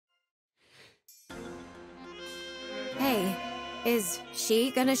Is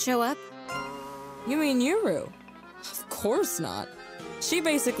she gonna show up? You mean Yuru? Of course not. She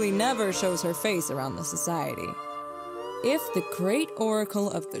basically never shows her face around the society. If the great oracle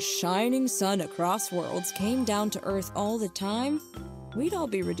of the shining sun across worlds came down to Earth all the time, we'd all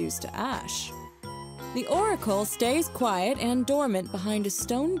be reduced to ash. The oracle stays quiet and dormant behind a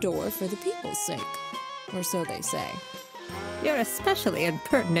stone door for the people's sake. Or so they say. You're especially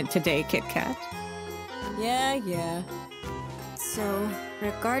impertinent today, Kit Kat. Yeah. So,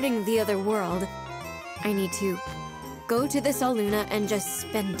 regarding the other world, I need to go to the Saluna and just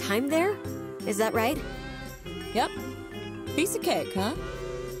spend time there? Is that right? Yep. Piece of cake, huh?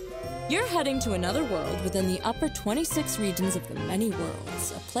 You're heading to another world within the upper 26 regions of the many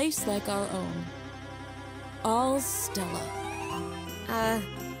worlds, a place like our own. Stella.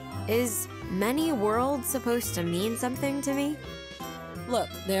 Is many worlds supposed to mean something to me? Look,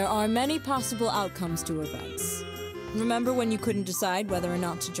 there are many possible outcomes to events. Remember when you couldn't decide whether or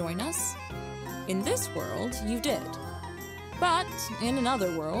not to join us? In this world, you did. But in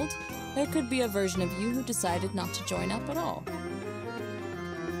another world, there could be a version of you who decided not to join up at all.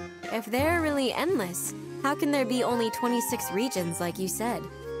 If they're really endless, how can there be only 26 regions like you said?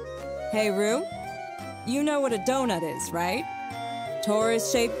 Hey, Rue. You know what a donut is, right?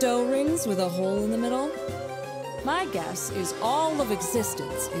 Torus-shaped dough rings with a hole in the middle? My guess is all of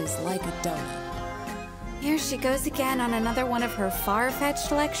existence is like a donut. Here she goes again on another one of her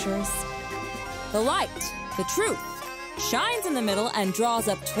far-fetched lectures. The light, the truth, shines in the middle and draws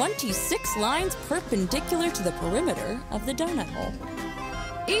up 26 lines perpendicular to the perimeter of the donut hole.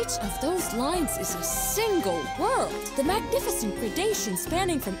 Each of those lines is a single world. The magnificent gradations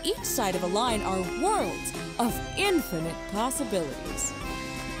spanning from each side of a line are worlds of infinite possibilities.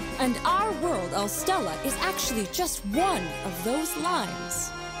 And our world, Stella, is actually just one of those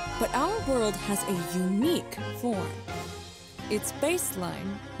lines. But our world has a unique form. Its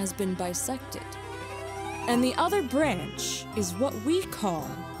baseline has been bisected. And the other branch is what we call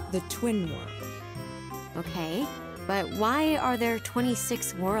the twin world. Okay, but why are there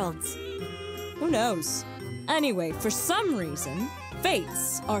 26 worlds? Who knows? Anyway, for some reason,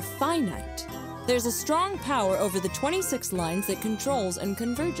 fates are finite. There's a strong power over the 26 lines that controls and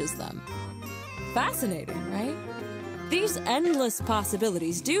converges them. Fascinating, right? These endless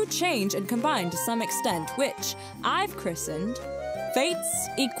possibilities do change and combine to some extent, which I've christened Fate's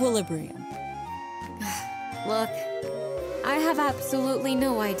Equilibrium. Look, I have absolutely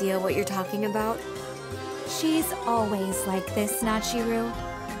no idea what you're talking about. She's always like this, Nachiru.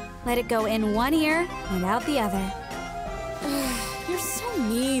 Let it go in one ear and out the other. You're so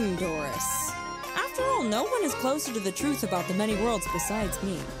mean, Doris. After all, no one is closer to the truth about the many worlds besides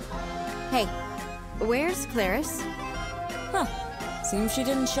me. Hey, where's Claris? Huh. Seems she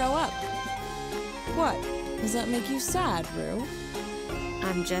didn't show up. What? Does that make you sad, Rue?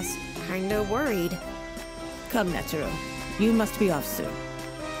 I'm just kinda worried. Come, Nachiru. You must be off soon.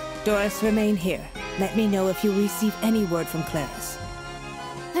 Doris, remain here. Let me know if you receive any word from Claris.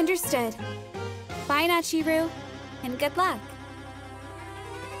 Understood. Bye, Nachiru, and good luck.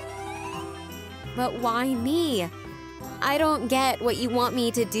 But why me? I don't get what you want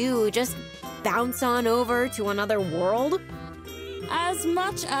me to do. Just bounce on over to another world? As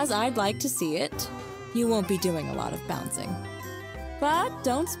much as I'd like to see it, you won't be doing a lot of bouncing. But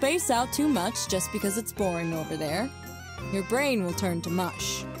don't space out too much just because it's boring over there. Your brain will turn to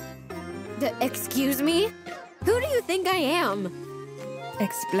mush. Excuse me? Who do you think I am?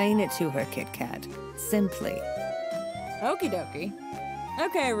 Explain it to her, Kit Kat. Simply. Okie dokie.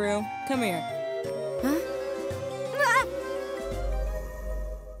 Okay, Rue, come here. Huh? Ah!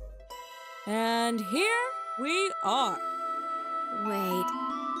 And here we are. Wait.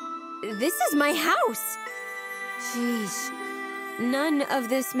 This is my house! Jeez. None of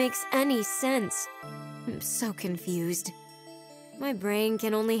this makes any sense. I'm so confused. My brain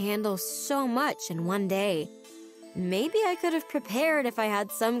can only handle so much in one day. Maybe I could have prepared if I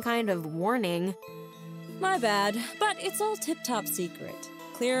had some kind of warning. My bad, but it's all tip-top secret.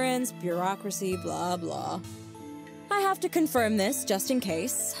 Clearance, bureaucracy, blah blah. I have to confirm this just in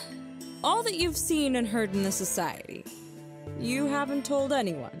case. All that you've seen and heard in the society, you haven't told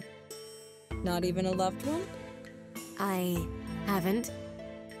anyone? Not even a loved one? I haven't.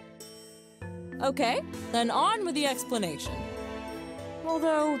 Okay, then on with the explanation.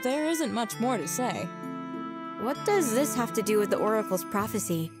 Although, there isn't much more to say. What does this have to do with the Oracle's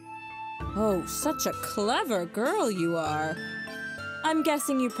prophecy? Oh, such a clever girl you are. I'm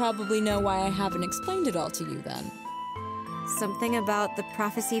guessing you probably know why I haven't explained it all to you then. Something about the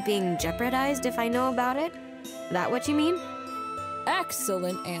prophecy being jeopardized if I know about it? That what you mean?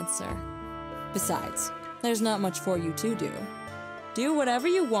 Excellent answer. Besides, there's not much for you to do. Do whatever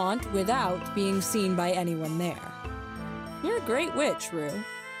you want without being seen by anyone there. You're a great witch, Rue.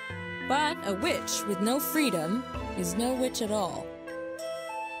 But a witch with no freedom is no witch at all.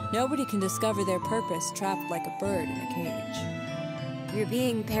 Nobody can discover their purpose trapped like a bird in a cage. You're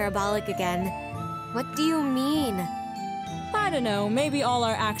being parabolic again. What do you mean? I don't know, maybe all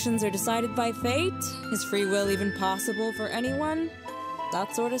our actions are decided by fate? Is free will even possible for anyone?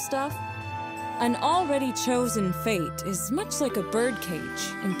 That sort of stuff? An already chosen fate is much like a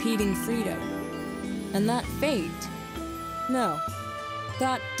birdcage, impeding freedom. And that fate, no,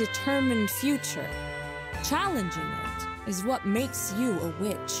 that determined future, challenging it, is what makes you a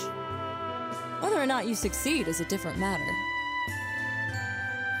witch. Whether or not you succeed is a different matter.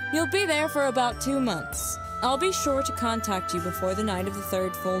 You'll be there for about 2 months. I'll be sure to contact you before the night of the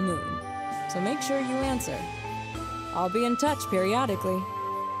 3rd full moon, so make sure you answer. I'll be in touch periodically.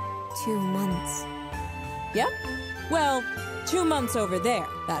 2 months. Yep. Well, 2 months over there,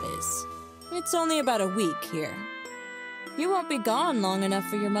 that is. It's only about a week here. You won't be gone long enough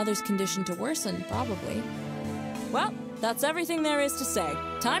for your mother's condition to worsen, probably. Well, that's everything there is to say.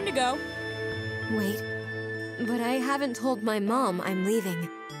 Time to go. Wait, but I haven't told my mom I'm leaving.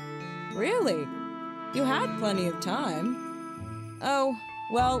 Really? You had plenty of time. Oh,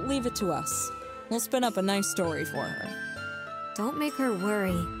 well, leave it to us. We'll spin up a nice story for her. Don't make her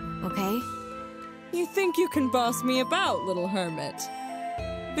worry, okay? You think you can boss me about, little hermit?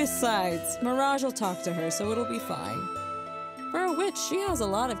 Besides, Mirage will talk to her, so it'll be fine. For a witch, she has a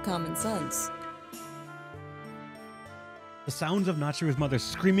lot of common sense. The sounds of Nachiru's mother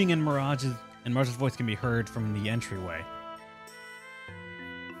screaming and Mirage's voice can be heard from the entryway.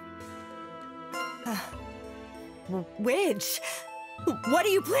 Witch, what are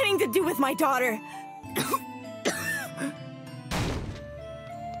you planning to do with my daughter?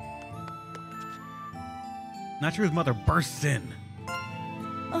 Nachiru's mother bursts in.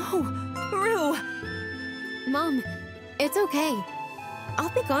 Oh, Rue! Mom, it's okay. I'll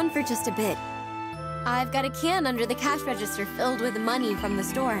be gone for just a bit. I've got a can under the cash register filled with money from the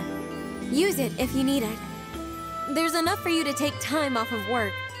store. Use it if you need it. There's enough for you to take time off of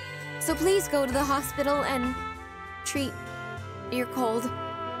work. So please go to the hospital and treat your cold.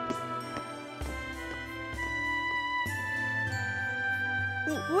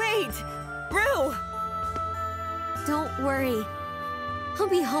 Wait! Rue! Don't worry. I'll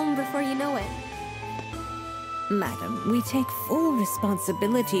be home before you know it. Madam, we take full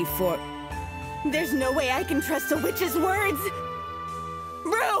responsibility for... There's no way I can trust a witch's words!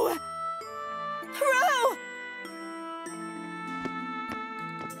 Rue! Rue!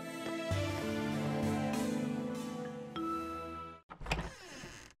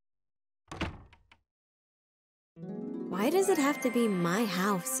 Why does it have to be my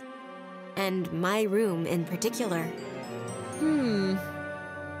house? And my room in particular?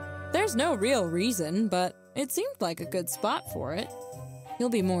 There's no real reason, but it seemed like a good spot for it. You'll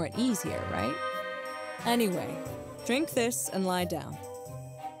be more at ease here, right? Anyway, drink this and lie down.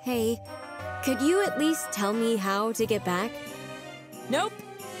 Hey, could you at least tell me how to get back? Nope,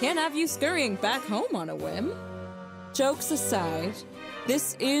 can't have you scurrying back home on a whim. Jokes aside,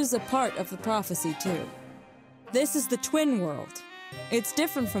 this is a part of the prophecy too. This is the twin world. It's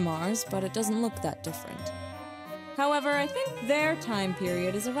different from ours, but it doesn't look that different. However, I think their time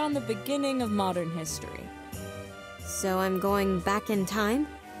period is around the beginning of modern history. So I'm going back in time?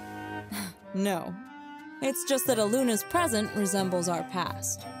 No. It's just that Aluna's present resembles our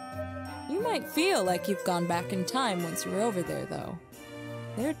past. You might feel like you've gone back in time once you're over there, though.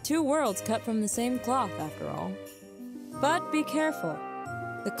 They're two worlds cut from the same cloth, after all. But be careful.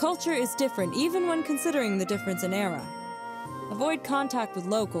 The culture is different even when considering the difference in era. Avoid contact with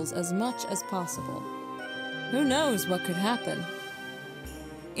locals as much as possible. Who knows what could happen?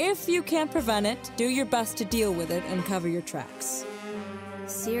 If you can't prevent it, do your best to deal with it and cover your tracks.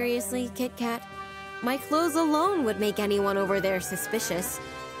 Seriously, Kit Kat? My clothes alone would make anyone over there suspicious.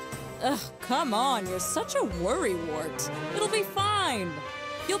 Ugh, come on, you're such a worrywart. It'll be fine.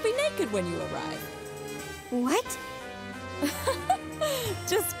 You'll be naked when you arrive. What?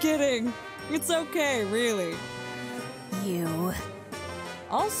 Just kidding. It's okay, really. You...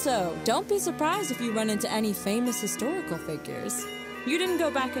 Also, don't be surprised if you run into any famous historical figures. You didn't go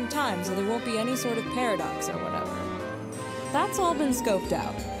back in time, so there won't be any sort of paradox or whatever. That's all been scoped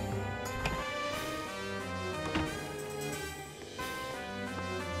out.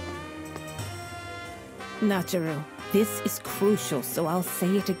 Nachiru, this is crucial, so I'll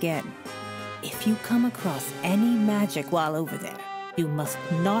say it again. If you come across any magic while over there, you must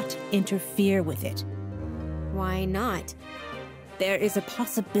not interfere with it. Why not? There is a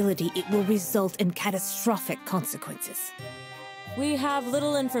possibility it will result in catastrophic consequences. We have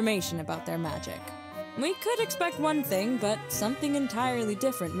little information about their magic. We could expect one thing, but something entirely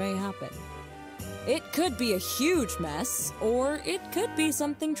different may happen. It could be a huge mess, or it could be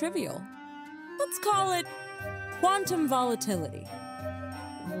something trivial. Let's call it quantum volatility.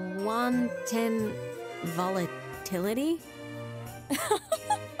 Wanton volatility?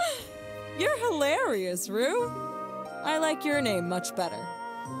 You're hilarious, Rue. I like your name much better.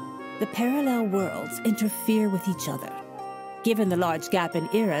 The parallel worlds interfere with each other. Given the large gap in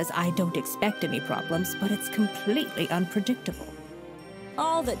eras, I don't expect any problems, but it's completely unpredictable.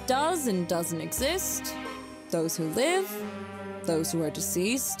 All that does and doesn't exist, those who live, those who are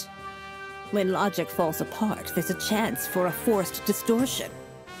deceased. When logic falls apart, there's a chance for a forced distortion.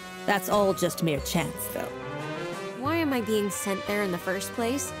 That's all just mere chance, though. Why am I being sent there in the first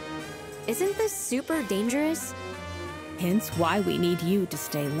place? Isn't this super dangerous? Hence why we need you to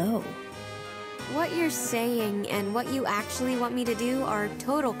stay low. What you're saying and what you actually want me to do are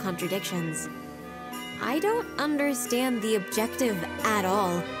total contradictions. I don't understand the objective at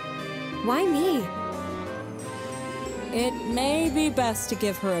all. Why me? It may be best to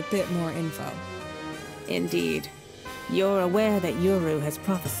give her a bit more info. Indeed. You're aware that Yoru has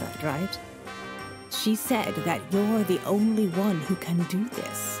prophesied, right? She said that you're the only one who can do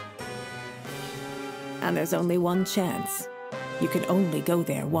this. And there's only one chance. You can only go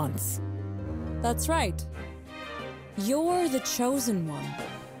there once. That's right. You're the chosen one.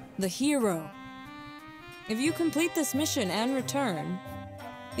 The hero. If you complete this mission and return,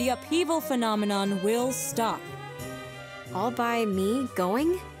 the upheaval phenomenon will stop. All by me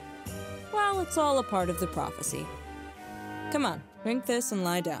going? Well, it's all a part of the prophecy. Come on, drink this and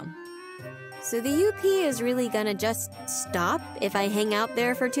lie down. So the UP is really gonna just stop if I hang out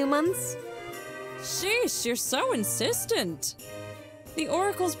there for 2 months? Sheesh, you're so insistent. The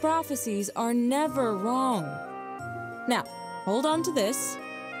Oracle's prophecies are never wrong. Now, hold on to this.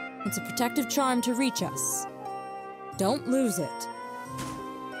 It's a protective charm to reach us. Don't lose it.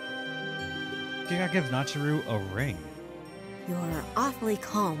 Giga gives Nachiru a ring. You're awfully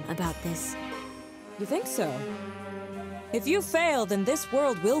calm about this. You think so? If you fail, then this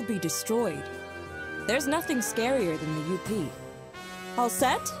world will be destroyed. There's nothing scarier than the UP. All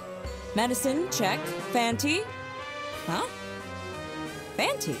set? Medicine, check. Fanty? Huh?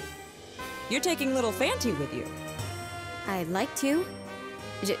 Fanty? You're taking little Fanty with you. I'd like to.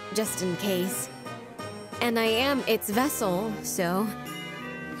 Just in case. And I am its vessel, so...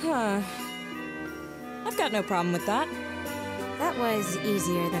 Huh. I've got no problem with that. That was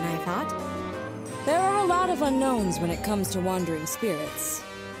easier than I thought. There are a lot of unknowns when it comes to wandering spirits.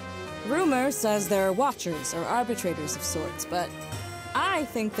 Rumor says they're watchers or arbitrators of sorts, but I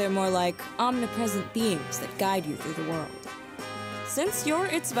think they're more like omnipresent beings that guide you through the world. Since you're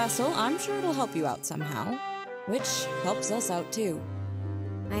its vessel, I'm sure it'll help you out somehow, which helps us out too.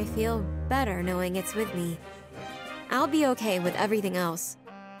 I feel better knowing it's with me. I'll be okay with everything else.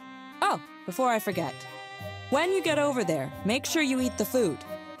 Oh, before I forget. When you get over there, make sure you eat the food.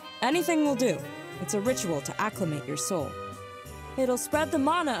 Anything will do. It's a ritual to acclimate your soul. It'll spread the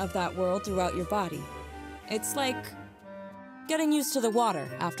mana of that world throughout your body. It's like getting used to the water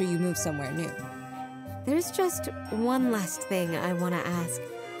after you move somewhere new. There's just one last thing I want to ask.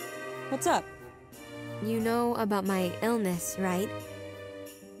 What's up? You know about my illness, right?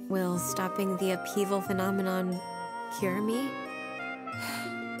 Will stopping the upheaval phenomenon cure me?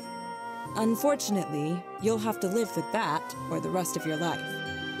 Unfortunately, you'll have to live with that for the rest of your life.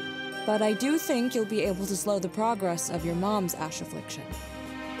 But I do think you'll be able to slow the progress of your mom's ash affliction.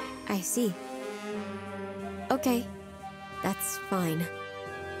 I see. Okay, that's fine.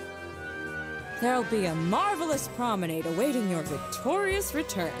 There'll be a marvelous promenade awaiting your victorious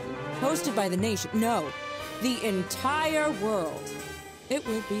return, hosted by the nation, no, the entire world. It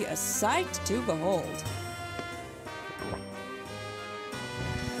will be a sight to behold.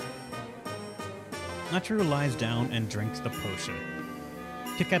 Nachiru lies down and drinks the potion.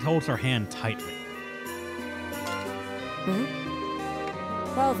 Kit Kat holds her hand tightly.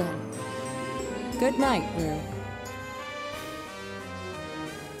 Well then, good night, Rue.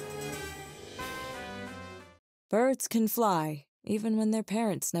 Birds can fly, even when their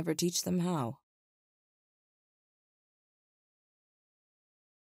parents never teach them how.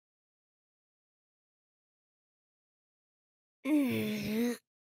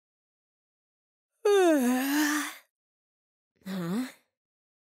 Huh?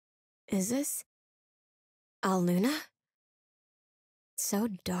 Is this Aluna? It's so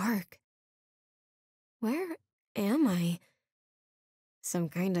dark. Where am I? Some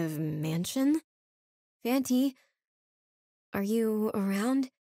kind of mansion? Fanty, are you around?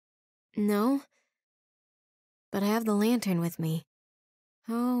 No? but I have the lantern with me.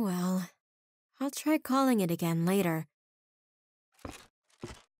 Oh well. I'll try calling it again later.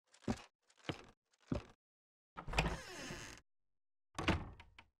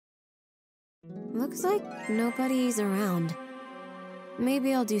 Looks like nobody's around.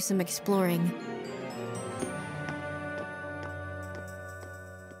 Maybe I'll do some exploring.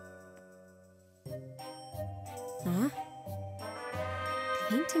 Huh?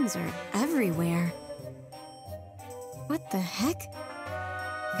 Paintings are everywhere. What the heck?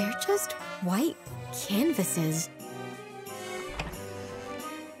 They're just white canvases.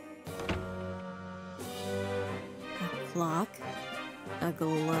 A clock, a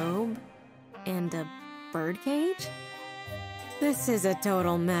globe, and a birdcage? This is a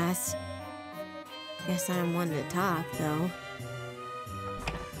total mess. Guess I'm one to talk, though.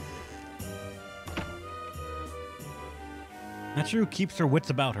 Natsuru keeps her wits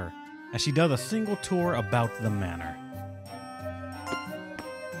about her as she does a single tour about the manor.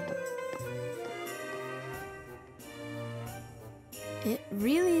 It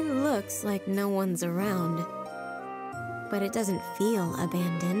really looks like no one's around, but it doesn't feel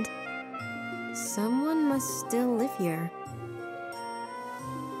abandoned. Someone must still live here.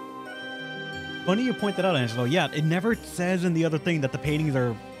 Funny you point that out, Angelo. Yeah, it never says in the other thing that the paintings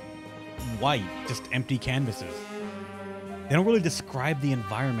are white, just empty canvases. They don't really describe the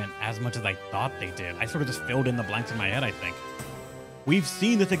environment as much as I thought they did. I sort of just filled in the blanks in my head, I think. We've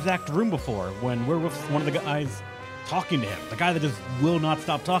seen this exact room before when we're with one of the guys talking to him. The guy that just will not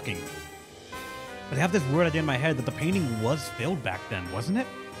stop talking. But I have this weird idea in my head that the painting was filled back then, wasn't it?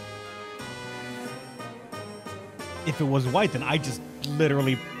 If it was white, then I just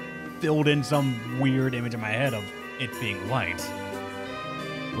literally filled in some weird image in my head of it being white.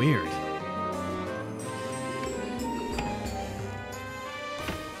 Weird.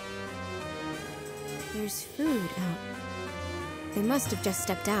 There's food out. They must have just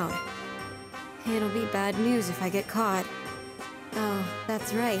stepped out. It'll be bad news if I get caught. Oh,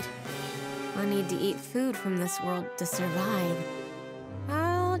 that's right. I'll need to eat food from this world to survive.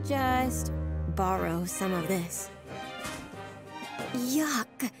 I'll just borrow some of this.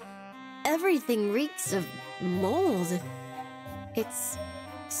 Yuck! Everything reeks of mold. It's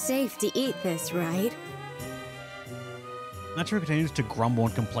safe to eat this, right? Natsuru continues to grumble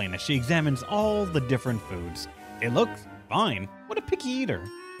and complain as she examines all the different foods. It looks fine. What a picky eater.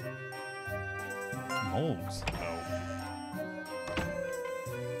 Molds, though.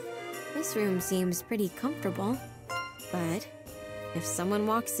 This room seems pretty comfortable, but if someone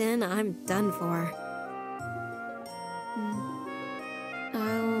walks in, I'm done for.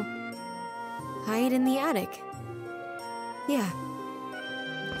 I'll hide in the attic. Yeah.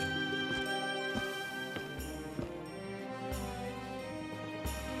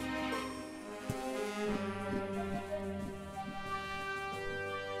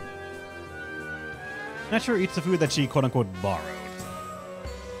 Natsuru eats the food that she quote-unquote borrowed.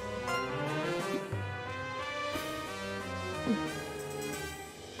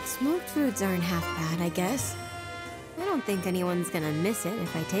 Smoked foods aren't half bad, I guess. I don't think anyone's gonna miss it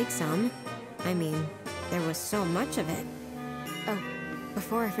if I take some. I mean, there was so much of it. Oh,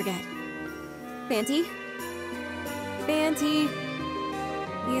 before I forget. Banty? Banty?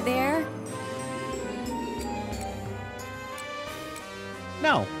 You there?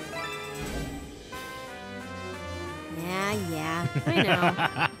 No. Yeah, I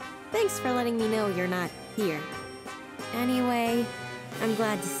know. Thanks for letting me know you're not here. Anyway, I'm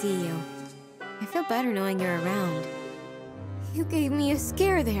glad to see you. I feel better knowing you're around. You gave me a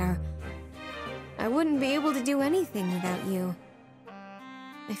scare there. I wouldn't be able to do anything without you.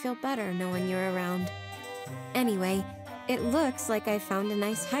 I feel better knowing you're around. Anyway, it looks like I found a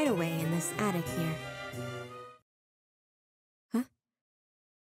nice hideaway in this attic here. Huh?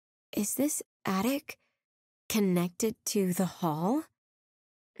 Is this attic connected to the hall?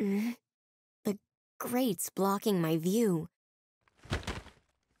 The grate's blocking my view.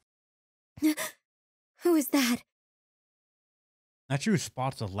 Who is that? Natsuru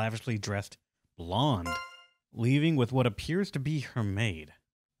spots a lavishly dressed blonde, leaving with what appears to be her maid.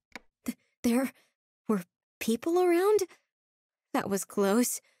 There were people around? That was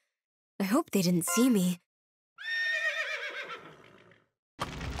close. I hope they didn't see me.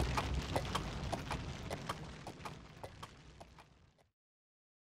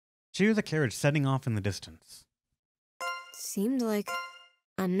 She hears a carriage setting off in the distance. Seemed like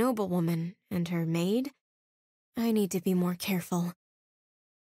a noblewoman and her maid. I need to be more careful.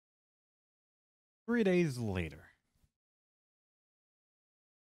 3 days later.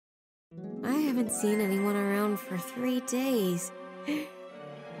 I haven't seen anyone around for 3 days.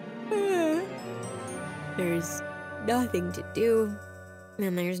 There's nothing to do,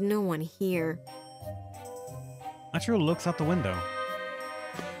 and there's no one here. Nachiro looks out the window.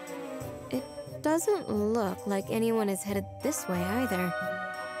 It doesn't look like anyone is headed this way either.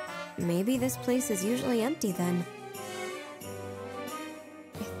 Maybe this place is usually empty then.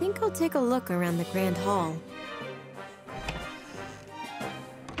 I think I'll take a look around the Grand Hall.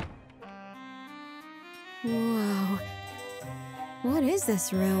 Whoa. What is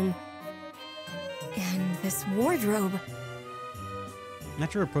this room? And this wardrobe?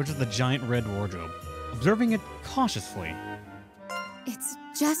 Nachiro approaches the giant red wardrobe, observing it cautiously. It's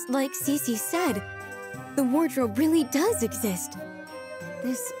just like Cece said. The wardrobe really does exist.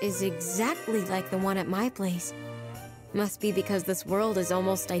 This is exactly like the one at my place. Must be because this world is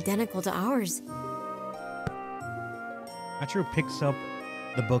almost identical to ours. Nachiro picks up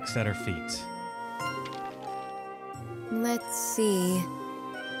the books at her feet. Let's see.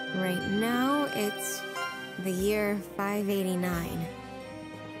 Right now, it's the year 589.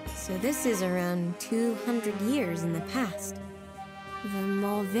 So this is around 200 years in the past. The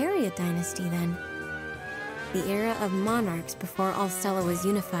Malvaria dynasty, then. The era of monarchs before Alstella was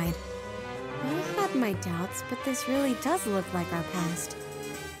unified. I had my doubts, but this really does look like our past.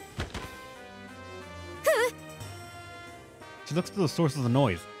 She looks to the source of the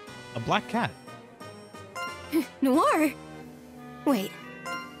noise. A black cat. Noir! Wait,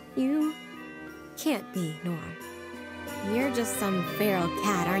 you can't be Noir. You're just some feral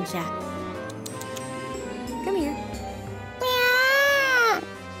cat, aren't ya? Come here.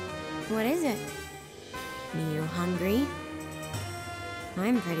 What is it? You hungry?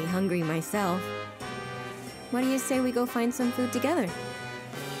 I'm pretty hungry myself. What do you say we go find some food together?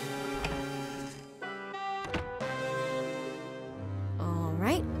 All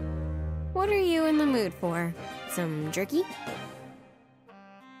right. What are you in the mood for? Some jerky?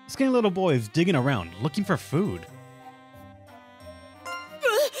 Skinny little boy is digging around, looking for food.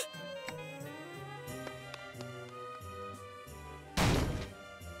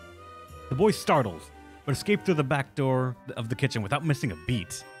 The boy startles, but escaped through the back door of the kitchen without missing a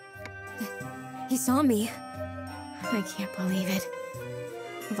beat. He saw me. I can't believe it.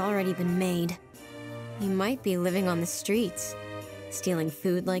 I've already been made. He might be living on the streets, stealing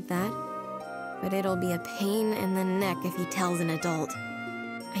food like that. But it'll be a pain in the neck if he tells an adult.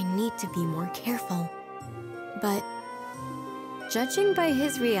 I need to be more careful. But judging by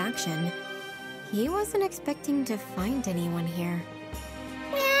his reaction, he wasn't expecting to find anyone here.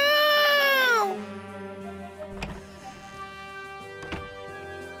 Meow!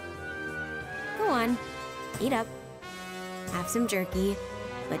 Go on, eat up. Have some jerky,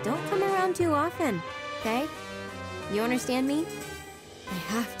 but don't come around too often, okay? You understand me? I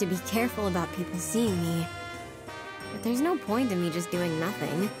have to be careful about people seeing me. But there's no point in me just doing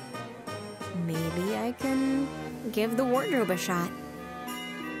nothing. Maybe I can give the wardrobe a shot.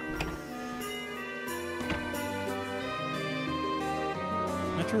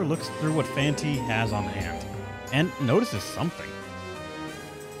 Nachiro looks through what Fanti has on hand and notices something.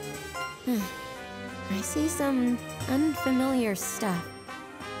 I see some unfamiliar stuff.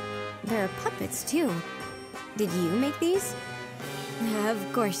 There are puppets, too. Did you make these?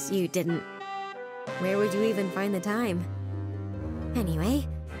 Of course you didn't. Where would you even find the time? Anyway,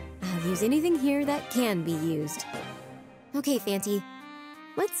 I'll use anything here that can be used. Okay, Fanti.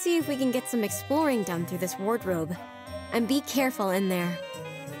 Let's see if we can get some exploring done through this wardrobe. And be careful in there.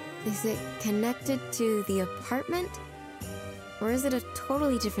 Is it connected to the apartment? Or is it a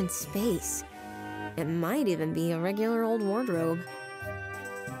totally different space? It might even be a regular old wardrobe.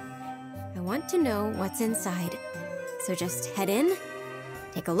 I want to know what's inside. So just head in,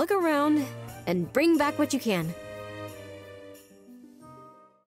 take a look around, and bring back what you can.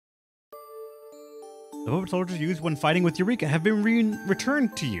 The puppet soldiers used when fighting with Eureka have been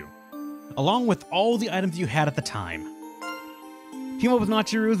returned to you, along with all the items you had at the time. Team up with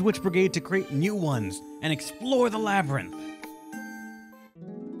Nachiru's Witch Brigade to create new ones and explore the labyrinth.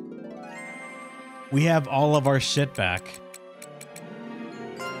 We have all of our shit back.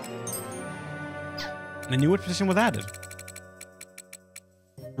 And a new witch position was added.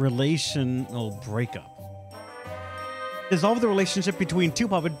 Relational breakup. Dissolve the relationship between two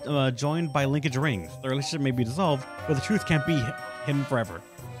puppets joined by linkage rings. The relationship may be dissolved, but the truth can't be hidden forever.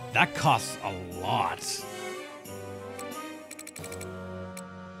 That costs a lot.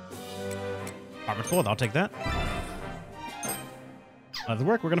 Apartment full, I'll take that. How does it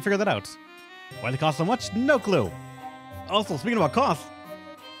work? We're gonna figure that out. Why they cost so much? No clue. Also, speaking about cost,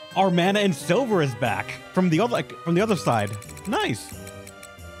 our mana and silver is back from the other side. Nice.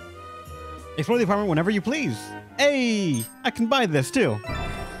 Explore the apartment whenever you please. Hey, I can buy this too.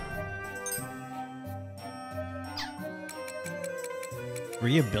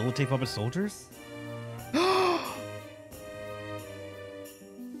 Rehabilitate puppet soldiers?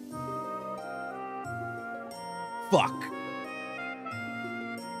 Fuck.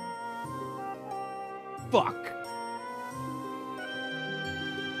 Fuck.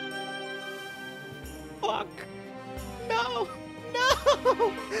 Fuck. No. No.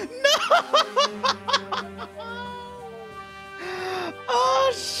 No.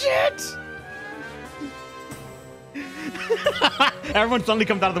 Oh, shit. Everyone suddenly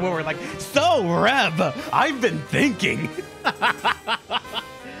comes out of the woodwork like, so, Reb, I've been thinking.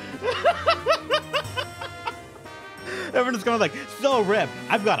 Everyone's going like, so, Reb,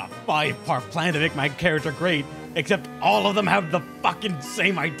 I've got a 5-part plan to make my character great, except all of them have the fucking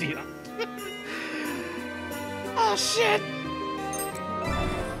same idea. Oh, shit.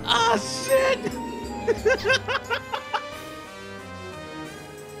 Oh, shit.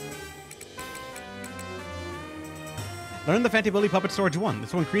 Learn the Fantability Puppet Storage 1.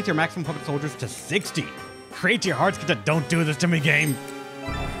 This will increase your maximum puppet soldiers to 60. Create your heart's content. Don't do this to me, game.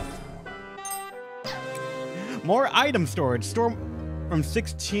 More item storage. Store from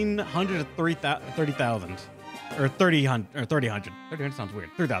 1,600 to 30,000. Or 3,000. Or 3,000. 3,000 sounds weird.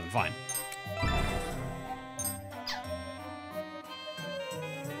 3,000, fine.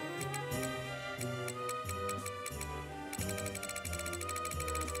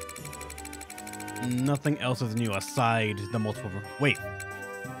 Nothing else is new aside the multiple. Wait.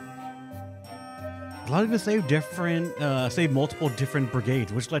 Allow you to save multiple different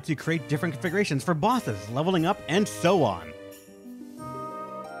brigades, which lets you create different configurations for bosses, leveling up, and so on.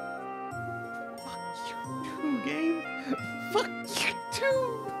 Fuck you too, game. Fuck you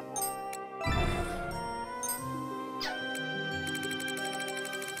too.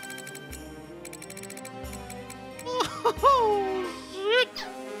 Oh shit.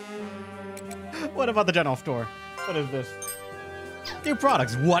 What about the general store? What is this? New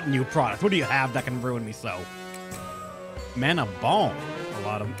products. What new products? What do you have that can ruin me so? Mana Balm. A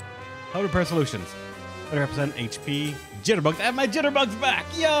lot of them. How repair solutions. 30% HP. Jitterbugs. I have my jitterbugs back.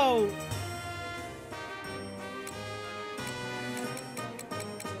 Yo!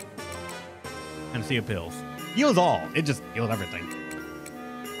 Panacea pills. Heals all. It just heals everything.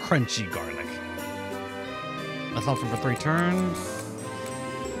 Crunchy garlic. That's option for 3 turns.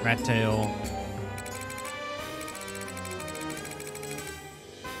 Rat tail.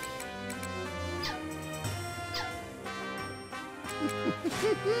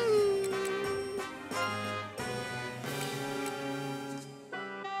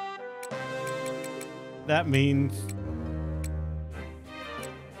 That means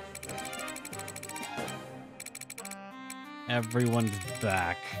everyone's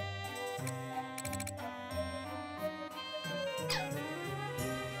back.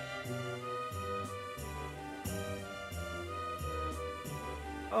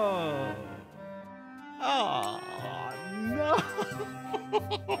 Oh. Oh, no. Oh,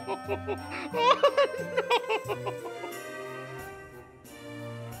 no.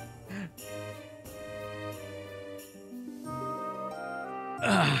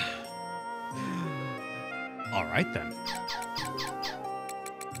 All right, then.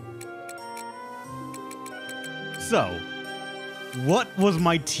 So, what was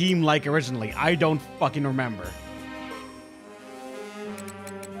my team like originally? I don't fucking remember.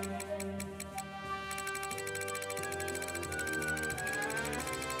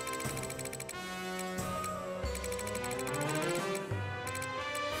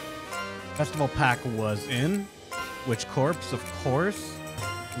 Festival pack was in. Which corpse? Of course.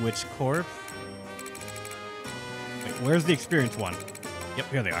 Which corpse? Wait, where's the experience one? Yep,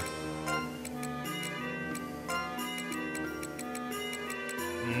 here they are.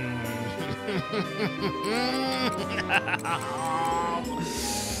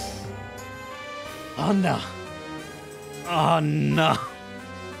 Oh no. Oh no.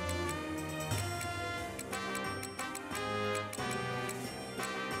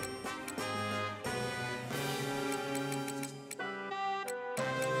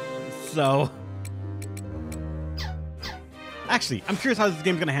 So, actually, I'm curious how this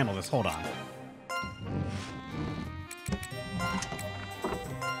game's gonna handle this. Hold on.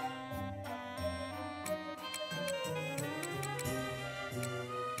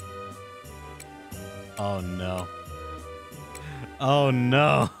 Oh no. Oh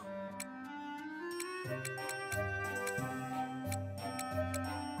no.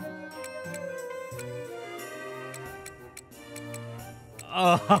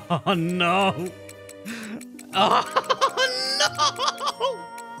 Oh no. Oh no.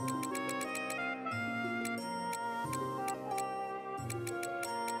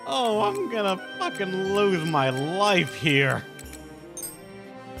 Oh, I'm gonna fucking lose my life here.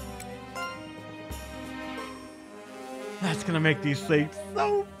 That's gonna make these things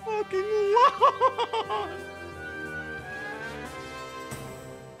so fucking long.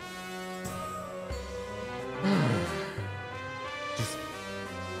 Just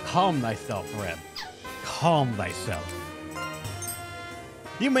calm thyself, Reb. Calm thyself.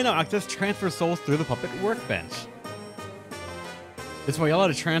 You may now access transfer souls through the puppet workbench. This way, you're allowed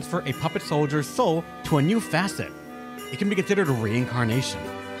to transfer a puppet soldier's soul to a new facet. It can be considered a reincarnation.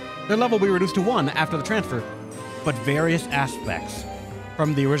 Their level will be reduced to 1 after the transfer, but various aspects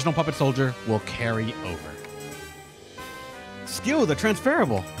from the original puppet soldier will carry over. Skills are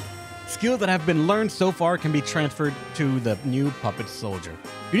transferable. Skills that have been learned so far can be transferred to the new puppet soldier.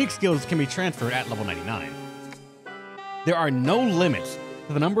 Unique skills can be transferred at level 99. There are no limits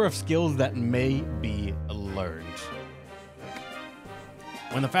to the number of skills that may be learned.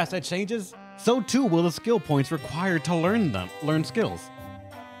 When the facet changes, so too will the skill points required to learn skills.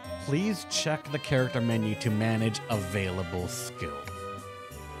 Please check the character menu to manage available skills.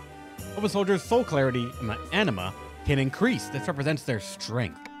 Puppet Soldier's soul clarity anima can increase. This represents their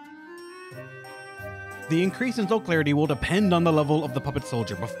strength. The increase in soul clarity will depend on the level of the puppet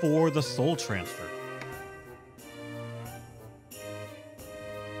soldier before the soul transfer.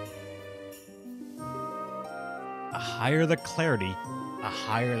 The higher the clarity, the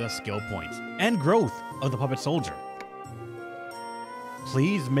higher the skill points and growth of the puppet soldier.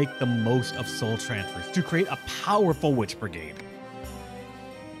 Please make the most of soul transfers to create a powerful witch brigade.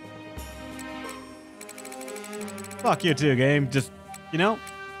 Fuck you too, game. Just, you know,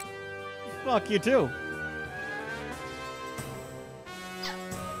 fuck you too.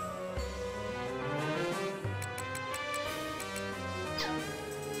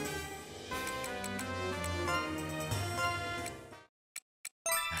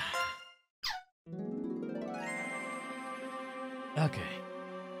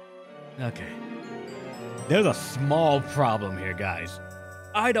 Okay. There's a small problem here, guys.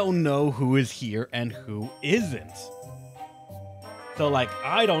 I don't know who is here and who isn't. So, like,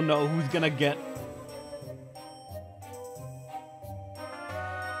 I don't know who's gonna get...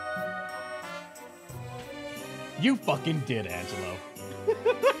 You fucking did, Angelo.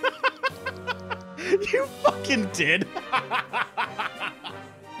 You fucking did.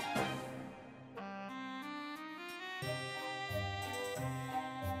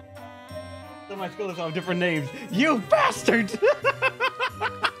 So my schools have different names. You bastard!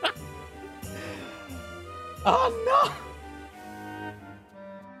 Oh no!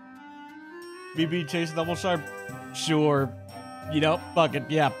 BB chase double sharp. Sure. You know, fuck it.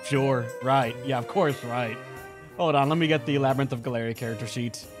 Yeah, sure. Right. Yeah, of course, right. Hold on, let me get the Labyrinth of Galleria character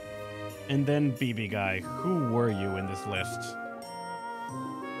sheet. And then BB guy. Who were you in this list?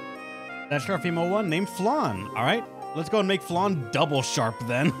 That's our female one named Flan. Alright, let's go and make Flan double sharp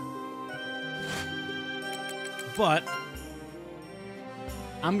then. But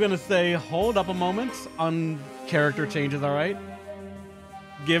I'm gonna say hold up a moment on character changes, alright?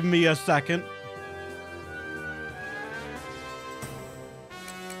 Give me a second.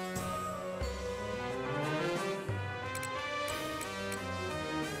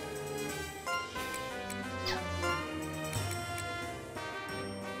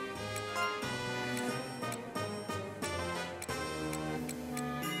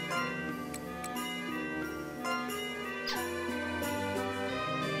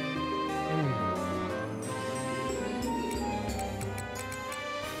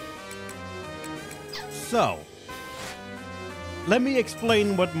 So, let me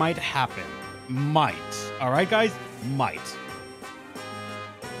explain what might happen. Might. Alright, guys? Might.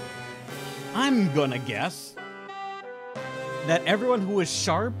 I'm gonna guess that everyone who is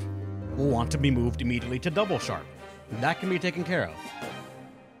sharp will want to be moved immediately to double sharp. That can be taken care of.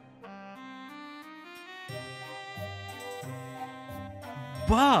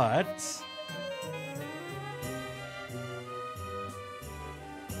 But...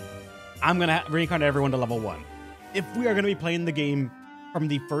 I'm going to reincarnate everyone to level 1. If we are going to be playing the game from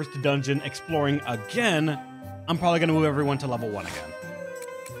the first dungeon, exploring again, I'm probably going to move everyone to level 1 again.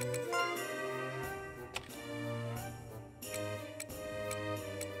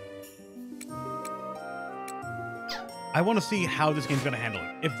 I want to see how this game's going to handle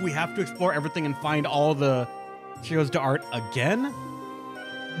it. If we have to explore everything and find all the heroes to art again,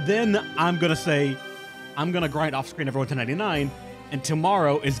 then I'm going to say, I'm going to grind off-screen everyone to 99, and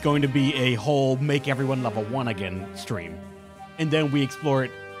tomorrow is going to be a whole make everyone level 1 again stream. And then we explore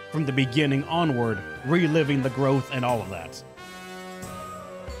it from the beginning onward, reliving the growth and all of that.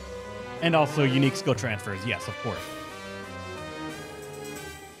 And also unique skill transfers, yes, of course.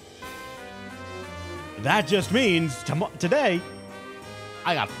 That just means today,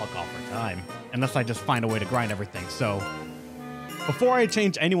 I got fuck all for time. Unless I just find a way to grind everything. So, before I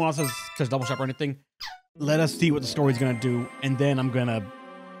change anyone else's to double shop or anything, let us see what the story's gonna do, and then I'm gonna,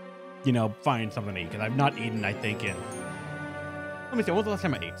 you know, find something to eat. Because I've not eaten, I think, in... Let me see, what was the last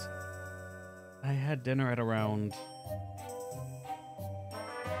time I ate? I had dinner at around...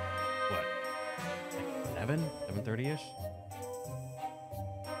 What? Like 7? 7:30-ish?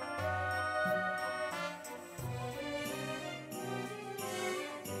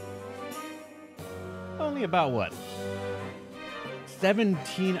 Only about, what?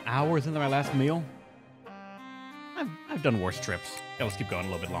 17 hours into my last meal? I've done worse trips. Yeah, let's keep going a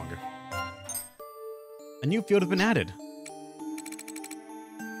little bit longer. A new field has been added.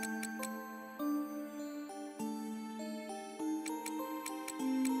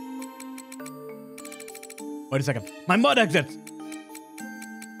 Wait a second. My mud exits!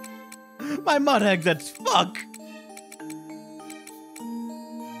 My mud exits! Fuck!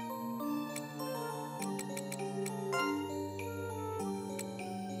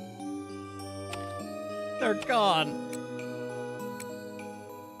 They're gone.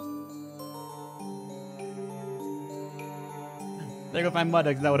 There goes my mud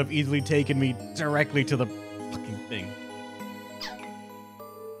exit. That would have easily taken me directly to the fucking thing.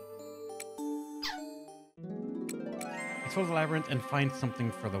 Explore the labyrinth and find something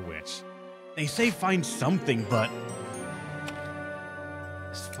for the witch. They say find something, but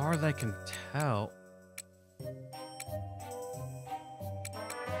as far as I can tell...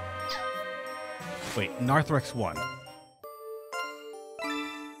 Wait, Narthrex 1.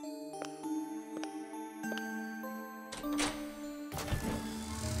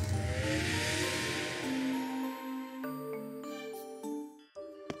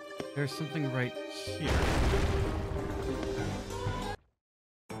 There's something right here.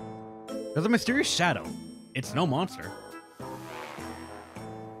 There's a mysterious shadow. It's no monster.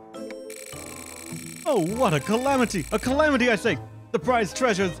 Oh, what a calamity! A calamity, I say! The prized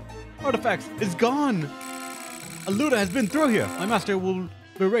treasures, artifacts, is gone! A looter has been through here. My master will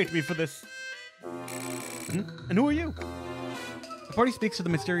berate me for this. And who are you? The party speaks to the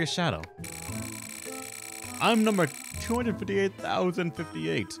mysterious shadow. I'm number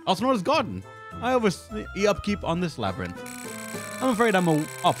 258,058, also known as Garden. I oversee the upkeep on this labyrinth. I'm afraid I'm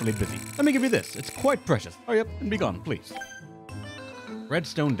awfully busy. Let me give you this. It's quite precious. Hurry up and be gone, please.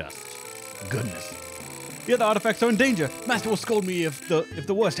 Redstone dust. Goodness. The other artifacts are in danger. Master will scold me if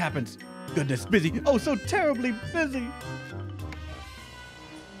the worst happens. Goodness, busy. Oh, so terribly busy.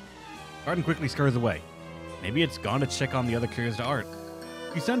 Garden quickly scurries away. Maybe it's gone to check on the other curious to art.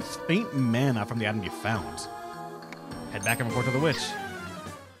 You sense faint mana from the item you found. Head back and report to the witch.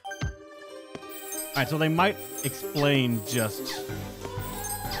 Alright, so they might explain just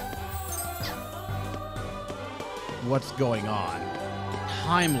what's going on.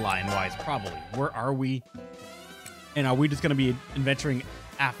 Timeline-wise, probably. Where are we? And are we just going to be adventuring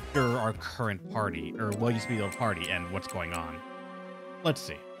after our current party? Or what used to be the party and what's going on? Let's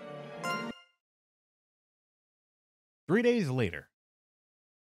see. 3 days later.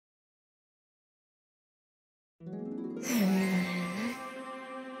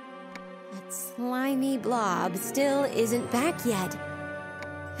 That slimy blob still isn't back yet.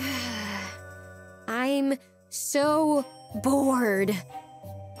 I'm so bored.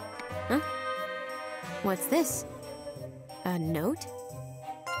 Huh? What's this? A note?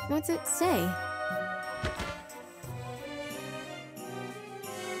 What's it say?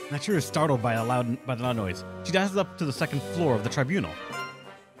 Nature is startled by the loud noise. She dashes up to the second floor of the tribunal.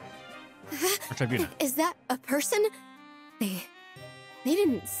 Or tribuna. Is that a person? They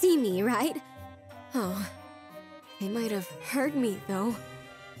didn't see me, right? Oh, they might have heard me, though.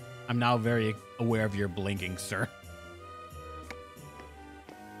 I'm now very aware of your blinking, sir.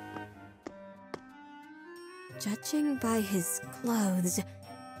 Judging by his clothes,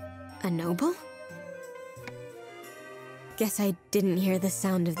 a noble? Guess I didn't hear the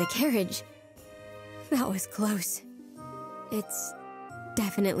sound of the carriage. That was close. It's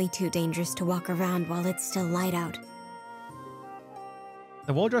definitely too dangerous to walk around while it's still light out.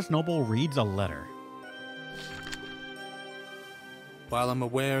 The well-dressed noble reads a letter. While I'm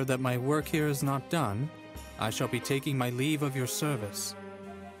aware that my work here is not done, I shall be taking my leave of your service.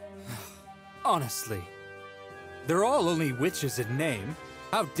 Honestly, they're all only witches in name.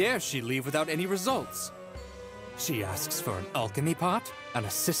 How dare she leave without any results? She asks for an alchemy pot, an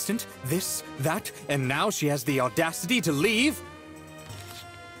assistant, this, that, and now she has the audacity to leave?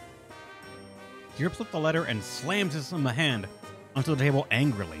 He rips up the letter and slams it in the hand onto the table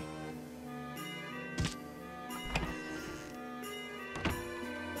angrily.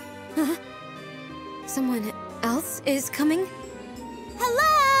 Huh? Someone else is coming?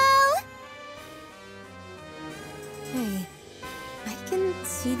 Hello? Hey, I can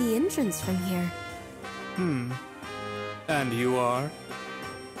see the entrance from here. And you are?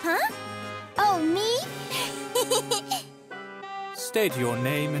 Huh? Oh, me? State your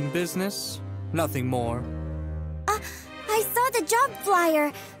name and business. Nothing more. I saw the job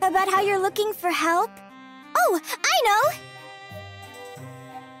flyer about how you're looking for help. Oh, I know!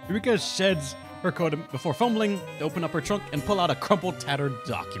 Eureka sheds her coat before fumbling to open up her trunk and pull out a crumpled, tattered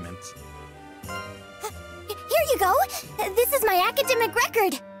document. Here you go. This is my academic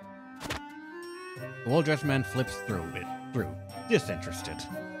record. The well-dressed man flips through it, disinterested.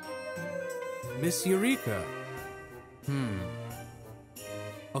 Miss Eureka.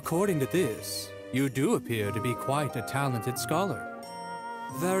 According to this, you do appear to be quite a talented scholar.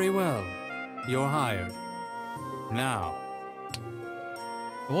 Very well. You're hired. Now.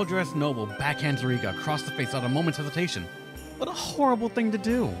 The well-dressed noble backhands Eureka across the face without a moment's hesitation. What a horrible thing to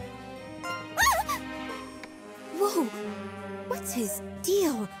do. Whoa, what's his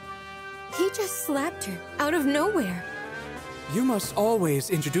deal? He just slapped her out of nowhere. You must always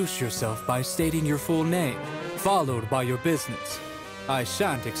introduce yourself by stating your full name, followed by your business. I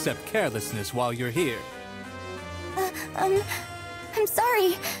shan't accept carelessness while you're here. I'm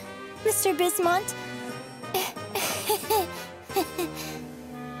sorry, Mr. Bismont.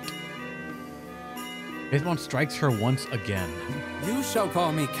 Bismont strikes her once again. You shall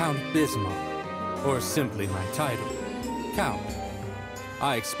call me Count Bismont, or simply my title, Count.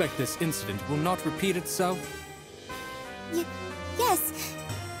 I expect this incident will not repeat itself. Yes,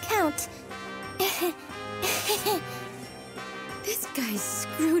 Count. This guy's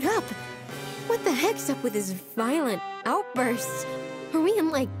screwed up. What the heck's up with his violent outbursts? Are we in,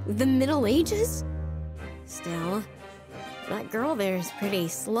 like, the Middle Ages? Still, that girl there's pretty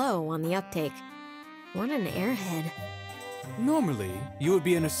slow on the uptake. What an airhead. Normally, you would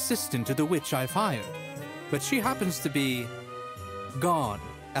be an assistant to the witch I've hired, but she happens to be gone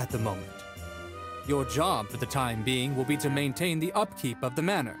at the moment. Your job for the time being will be to maintain the upkeep of the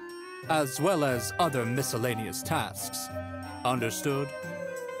manor, as well as other miscellaneous tasks. Understood?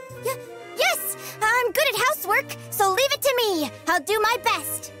 Yes, I'm good at housework, so leave it to me. I'll do my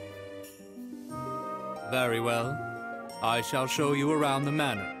best. Very well. I shall show you around the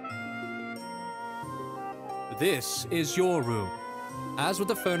manor. This is your room. As with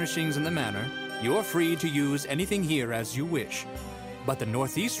the furnishings in the manor, you're free to use anything here as you wish. But the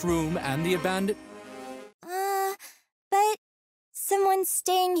northeast room and the abandoned... But someone's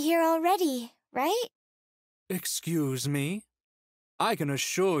staying here already, right? Excuse me? I can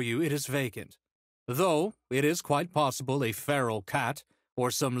assure you it is vacant. Though, it is quite possible a feral cat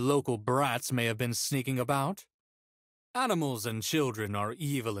or some local brats may have been sneaking about. Animals and children are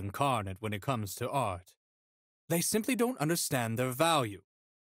evil incarnate when it comes to art. They simply don't understand their value.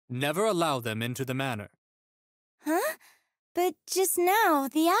 Never allow them into the manor. Huh? But just now,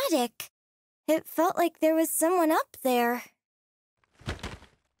 the attic. It felt like there was someone up there.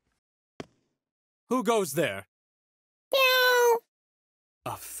 Who goes there? Meow!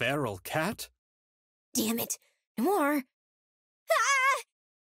 A feral cat? Damn it. No more. Ah!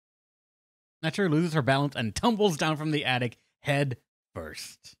 Nature loses her balance and tumbles down from the attic head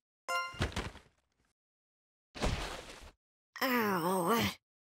first. Ow.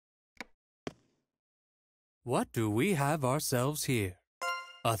 What do we have ourselves here?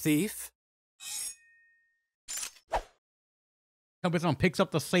 A thief? Kabazon picks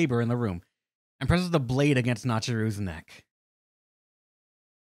up the saber in the room and presses the blade against Nachiru's neck.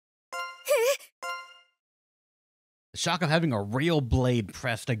 The shock of having a real blade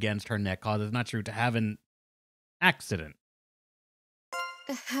pressed against her neck causes Nachiru to have an accident.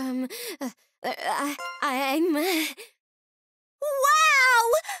 I'm...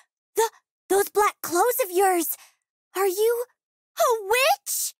 Wow! Those black clothes of yours! Are you a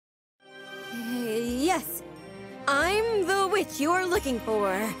witch? Yes. I'm the witch you're looking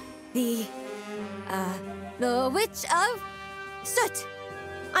for. The witch of Soot.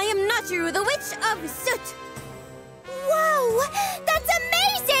 I am Nachiru, the witch of Soot. Whoa! That's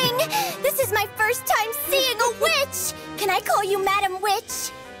amazing! This is my first time seeing a witch! Can I call you Madam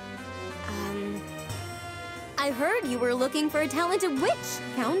Witch? I heard you were looking for a talented witch,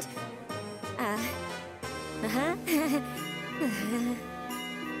 Count. A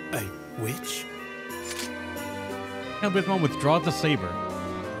witch? Count Bismont withdraws the saber.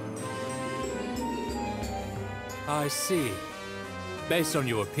 I see. Based on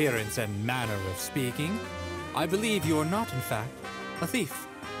your appearance and manner of speaking, I believe you are not, in fact, a thief.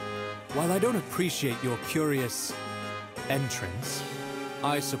 While I don't appreciate your curious entrance,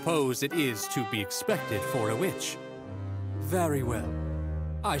 I suppose it is to be expected for a witch. Very well.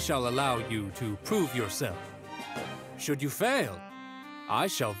 I shall allow you to prove yourself. Should you fail, I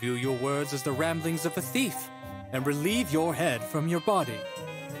shall view your words as the ramblings of a thief and relieve your head from your body.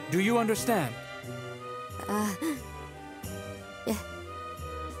 Do you understand?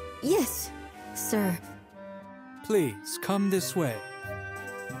 Yes, sir. Please, come this way.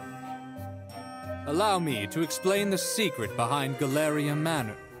 Allow me to explain the secret behind Galleria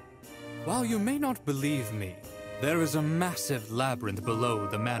Manor. While you may not believe me, there is a massive labyrinth below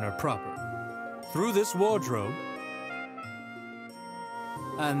the manor proper. Through this wardrobe,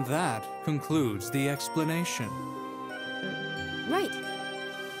 and that concludes the explanation. Right.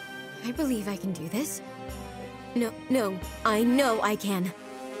 I believe I can do this. No, I know I can.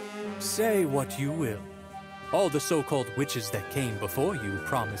 Say what you will. All the so-called witches that came before you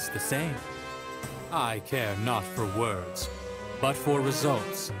promised the same. I care not for words, but for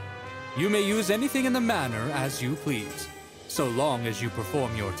results. You may use anything in the manor as you please, so long as you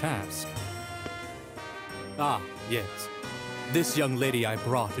perform your task. Ah, yes. This young lady I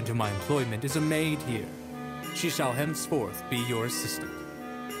brought into my employment is a maid here. She shall henceforth be your assistant.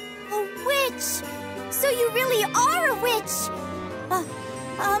 A witch! So you really are a witch!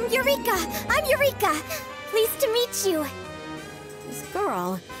 Eureka! I'm Eureka! Pleased to meet you. This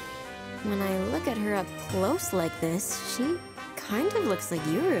girl, when I look at her up close like this, she kind of looks like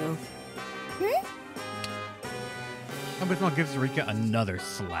Yuru. Bismont gives Eureka another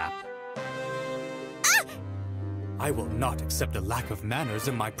slap. I will not accept a lack of manners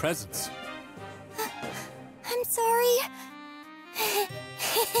in my presence. I'm sorry.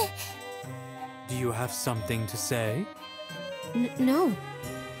 Do you have something to say? No.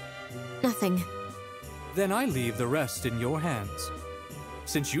 Nothing. Then I leave the rest in your hands.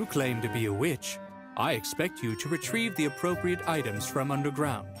 Since you claim to be a witch, I expect you to retrieve the appropriate items from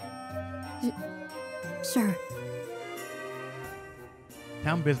underground. Sure.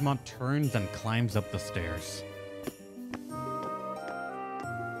 Count Bismont turns and climbs up the stairs.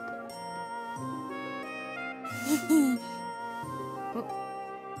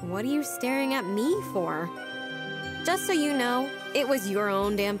 What are you staring at me for? Just so you know, it was your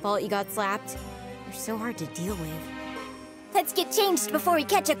own damn fault you got slapped. You're so hard to deal with. Let's get changed before we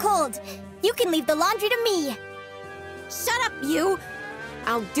catch a cold. You can leave the laundry to me. Shut up, you!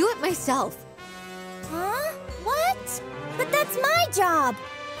 I'll do it myself. Huh? What? But that's my job.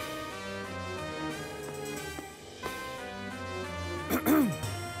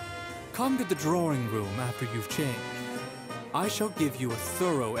 Come to the drawing room after you've changed. I shall give you a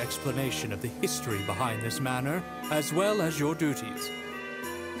thorough explanation of the history behind this manor, as well as your duties.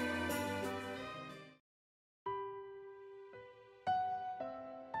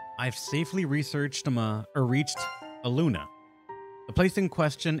 I've safely reached Aluna. The place in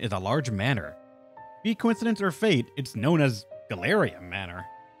question is a large manor. Be coincidence or fate, it's known as Galleria Manor.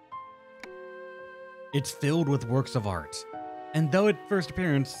 It's filled with works of art, and though at first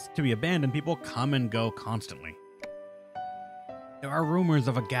appearance to be abandoned, people come and go constantly. There are rumors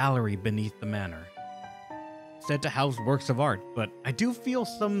of a gallery beneath the manor, said to house works of art, but I do feel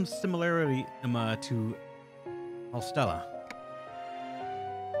some similarity to Alstella.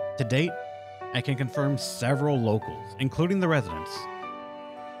 To date, I can confirm several locals, including the residents.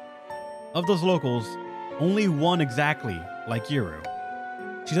 Of those locals, only one exactly like Yuru.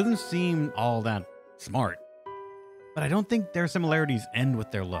 She doesn't seem all that smart, but I don't think their similarities end with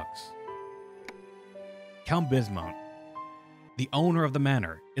their looks. Count Bismont, the owner of the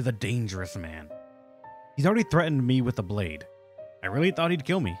manor, is a dangerous man. He's already threatened me with a blade. I really thought he'd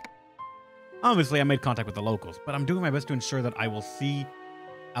kill me. Obviously, I made contact with the locals, but I'm doing my best to ensure that I will see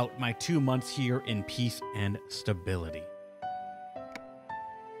out my 2 months here in peace and stability.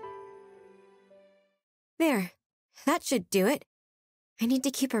 There. That should do it. I need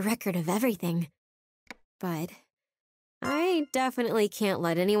to keep a record of everything. But I definitely can't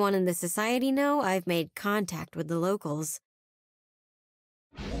let anyone in the society know I've made contact with the locals.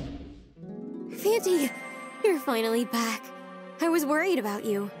 Fanty, you're finally back. I was worried about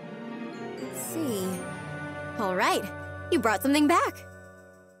you. Let's see. All right, you brought something back.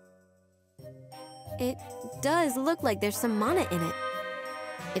 It does look like there's some mana in it.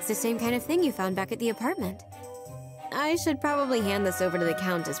 It's the same kind of thing you found back at the apartment. I should probably hand this over to the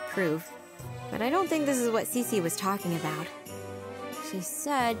Count as proof, but I don't think this is what Cece was talking about. She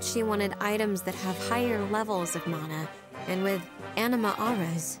said she wanted items that have higher levels of mana, and with anima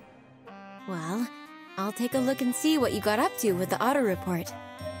auras. Well, I'll take a look and see what you got up to with the auto report.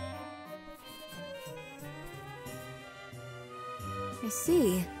 I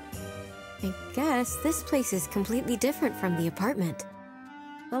see. I guess this place is completely different from the apartment.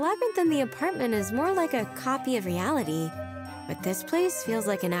 The labyrinth in the apartment is more like a copy of reality, but this place feels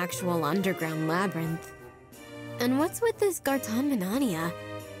like an actual underground labyrinth. And what's with this Garton Manania?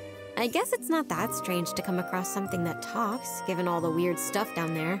 I guess it's not that strange to come across something that talks, given all the weird stuff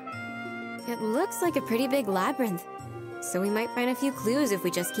down there. It looks like a pretty big labyrinth, so we might find a few clues if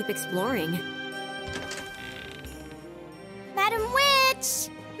we just keep exploring. Madam Witch!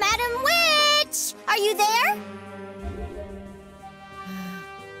 Madam Witch! Are you there?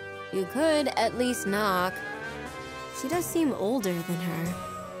 You could at least knock. She does seem older than her.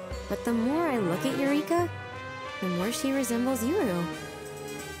 But the more I look at Eureka, the more she resembles Yuru.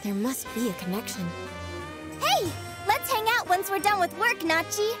 There must be a connection. Hey! Let's hang out once we're done with work,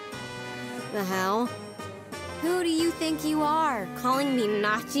 Nachi. The hell? Who do you think you are, calling me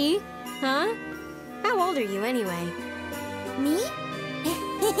Nachi? Huh? How old are you anyway? Me?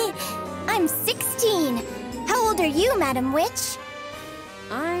 I'm 16. How old are you, Madam Witch?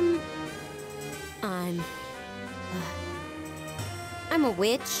 I'm a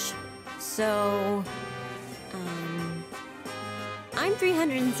witch, so, I'm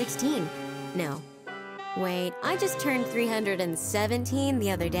 316. No. Wait, I just turned 317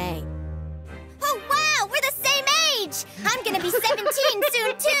 the other day. Oh, wow! We're the same age! I'm gonna be 17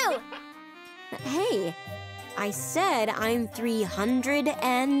 soon, too! Hey, I said I'm 300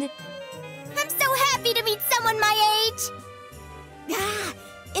 and... I'm so happy to meet someone my age! Ah,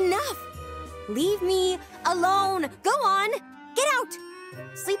 enough! Leave me alone! Go on! Get out!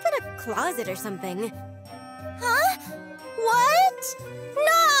 Sleep in a closet or something. Huh? What?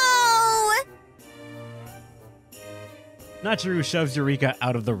 No! Nachiru shoves Eureka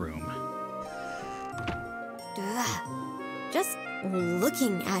out of the room. Ugh. Just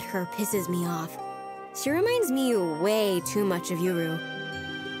looking at her pisses me off. She reminds me way too much of Yuru.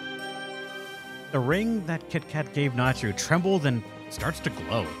 The ring that Kit Kat gave Nachiru trembles and starts to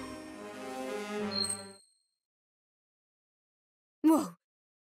glow. Whoa.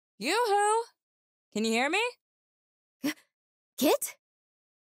 Yoo-hoo! Can you hear me? Kit?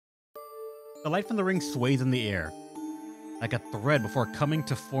 The light from the ring sways in the air, like a thread before coming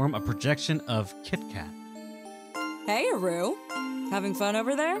to form a projection of Kit Kat. Hey, Aru. Having fun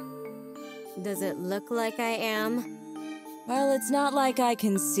over there? Does it look like I am? Well, it's not like I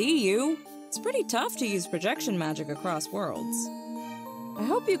can see you. It's pretty tough to use projection magic across worlds. I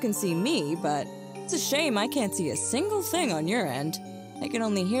hope you can see me, but it's a shame I can't see a single thing on your end. I can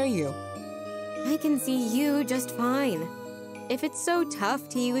only hear you. I can see you just fine. If it's so tough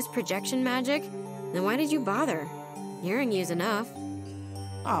to use projection magic, then why did you bother? Hearing you's enough.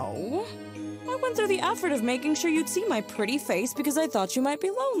 Oh, I went through the effort of making sure you'd see my pretty face because I thought you might be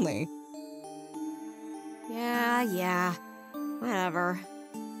lonely. Yeah, whatever.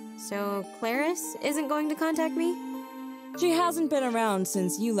 So, Clarice isn't going to contact me? She hasn't been around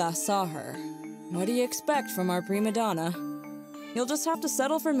since you last saw her. What do you expect from our prima donna? You'll just have to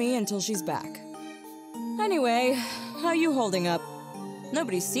settle for me until she's back. Anyway, how you holding up?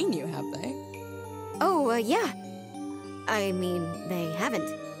 Nobody's seen you, have they? Oh, yeah. I mean, they haven't.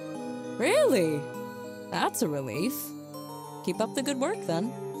 Really? That's a relief. Keep up the good work, then.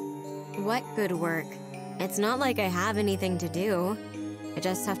 What good work? It's not like I have anything to do. I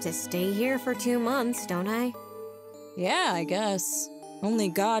just have to stay here for 2 months, don't I? Yeah, I guess. Only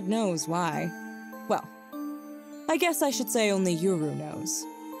God knows why. Well, I guess I should say only Yuru knows.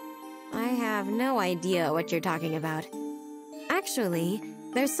 I have no idea what you're talking about. Actually,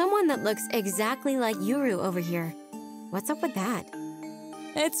 there's someone that looks exactly like Yuru over here. What's up with that?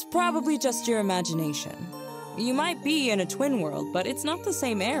 It's probably just your imagination. You might be in a twin world, but it's not the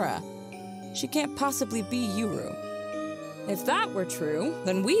same era. She can't possibly be Yuru. If that were true,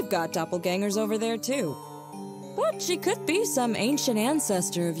 then we've got doppelgangers over there too. But she could be some ancient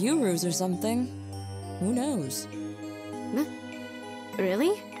ancestor of Yuru's or something. Who knows?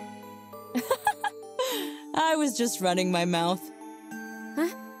 Really? I was just running my mouth. Huh?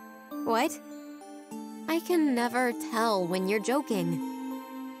 What? I can never tell when you're joking.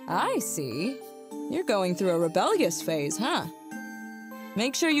 I see. You're going through a rebellious phase, huh?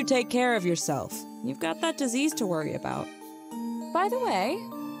 Make sure you take care of yourself. You've got that disease to worry about. By the way,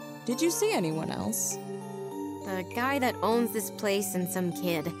 did you see anyone else? The guy that owns this place and some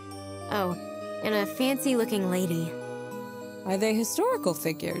kid. Oh, and a fancy-looking lady. Are they historical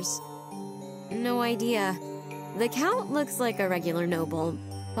figures? No idea. The Count looks like a regular noble,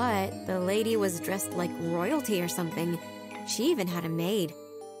 but the lady was dressed like royalty or something. She even had a maid.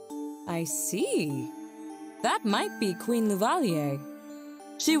 I see. That might be Queen Louvalier.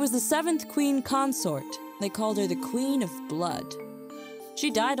 She was the 7th queen consort. They called her the Queen of Blood.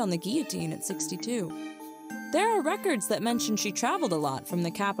 She died on the guillotine at 62. There are records that mention she traveled a lot from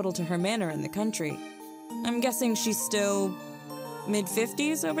the capital to her manor in the country. I'm guessing she's still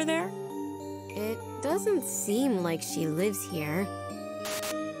mid-50s over there? It doesn't seem like she lives here.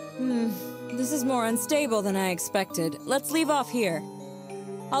 This is more unstable than I expected. Let's leave off here.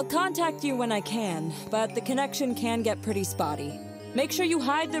 I'll contact you when I can, but the connection can get pretty spotty. Make sure you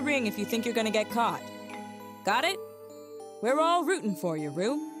hide the ring if you think you're gonna get caught. Got it? We're all rooting for you,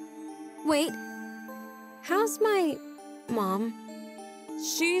 Rue. Wait, how's my mom?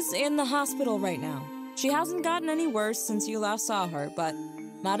 She's in the hospital right now. She hasn't gotten any worse since you last saw her, but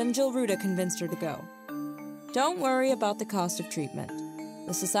Madame Gilruda convinced her to go. Don't worry about the cost of treatment.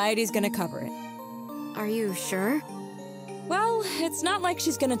 The Society's gonna cover it. Are you sure? Well, it's not like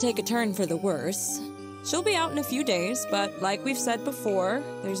she's gonna take a turn for the worse. She'll be out in a few days, but like we've said before,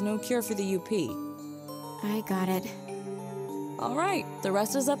 there's no cure for the UP. I got it. All right, the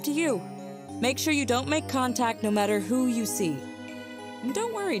rest is up to you. Make sure you don't make contact no matter who you see. And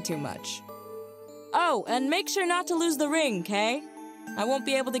don't worry too much. Oh, and make sure not to lose the ring, Kay? I won't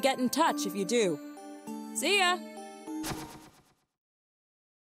be able to get in touch if you do. See ya!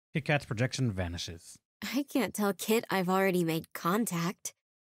 Kit Kat's projection vanishes. I can't tell Kit I've already made contact.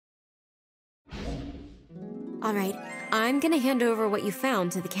 All right, I'm gonna hand over what you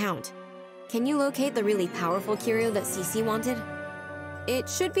found to the Count. Can you locate the really powerful curio that Cece wanted? It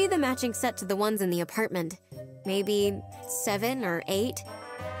should be the matching set to the ones in the apartment. Maybe 7 or 8.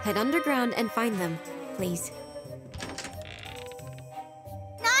 Head underground and find them, please.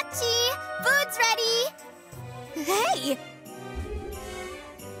 Nachi! Food's ready! Hey!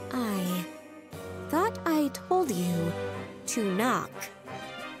 I thought I told you to knock.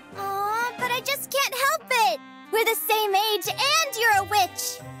 Aw, but I just can't help it! We're the same age and you're a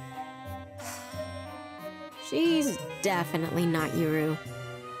witch! She's definitely not Yuru.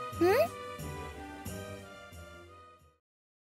 Hmm?